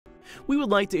we would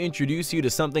like to introduce you to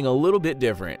something a little bit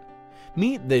different.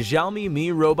 Meet the Xiaomi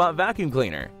Mi Robot Vacuum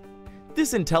Cleaner.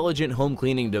 This intelligent home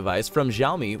cleaning device from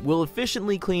Xiaomi will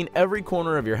efficiently clean every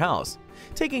corner of your house,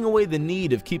 taking away the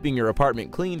need of keeping your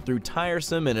apartment clean through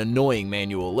tiresome and annoying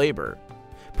manual labor.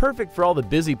 Perfect for all the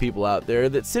busy people out there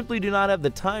that simply do not have the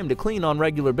time to clean on a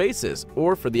regular basis,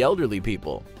 or for the elderly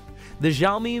people. The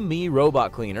Xiaomi Mi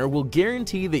Robot Cleaner will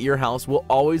guarantee that your house will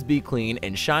always be clean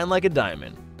and shine like a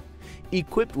diamond.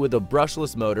 Equipped with a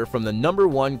brushless motor from the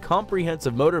 #1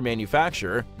 comprehensive motor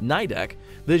manufacturer, Nidec,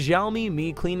 the Xiaomi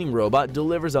Mi cleaning robot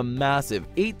delivers a massive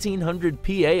 1800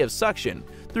 PA of suction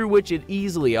through which it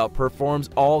easily outperforms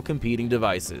all competing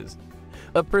devices.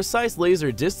 A precise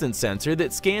laser distance sensor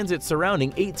that scans its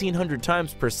surrounding 1800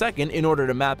 times per second in order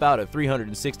to map out a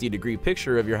 360-degree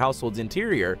picture of your household's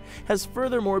interior has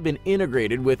furthermore been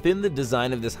integrated within the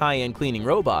design of this high-end cleaning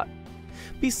robot.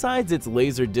 Besides its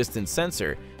laser distance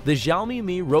sensor, the Xiaomi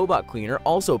Mi Robot Cleaner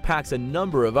also packs a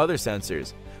number of other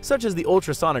sensors, such as the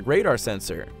ultrasonic radar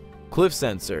sensor, cliff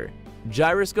sensor,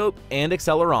 gyroscope, and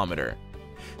accelerometer.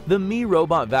 The Mi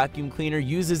Robot Vacuum Cleaner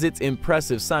uses its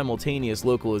impressive simultaneous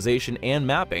localization and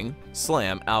mapping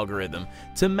 (SLAM) algorithm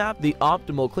to map the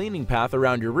optimal cleaning path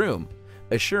around your room,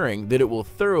 assuring that it will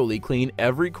thoroughly clean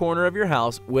every corner of your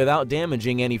house without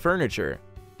damaging any furniture.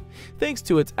 Thanks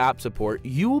to its app support,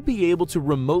 you will be able to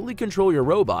remotely control your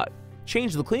robot,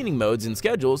 change the cleaning modes and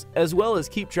schedules, as well as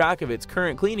keep track of its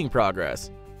current cleaning progress.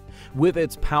 With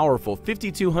its powerful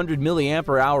 5200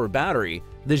 mAh battery,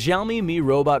 the Xiaomi Mi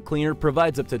Robot Cleaner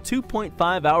provides up to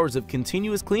 2.5 hours of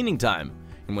continuous cleaning time,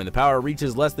 and when the power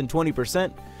reaches less than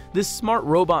 20%, this smart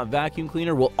robot vacuum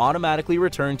cleaner will automatically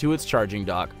return to its charging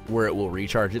dock, where it will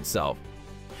recharge itself.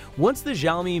 Once the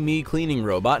Xiaomi Mi cleaning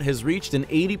robot has reached an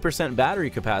 80% battery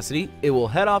capacity, it will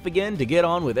head off again to get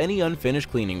on with any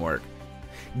unfinished cleaning work,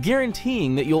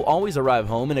 guaranteeing that you'll always arrive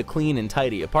home in a clean and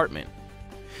tidy apartment.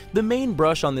 The main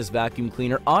brush on this vacuum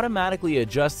cleaner automatically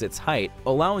adjusts its height,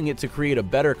 allowing it to create a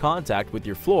better contact with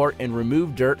your floor and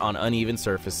remove dirt on uneven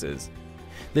surfaces.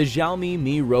 The Xiaomi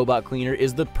Mi Robot Cleaner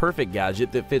is the perfect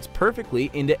gadget that fits perfectly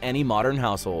into any modern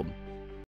household.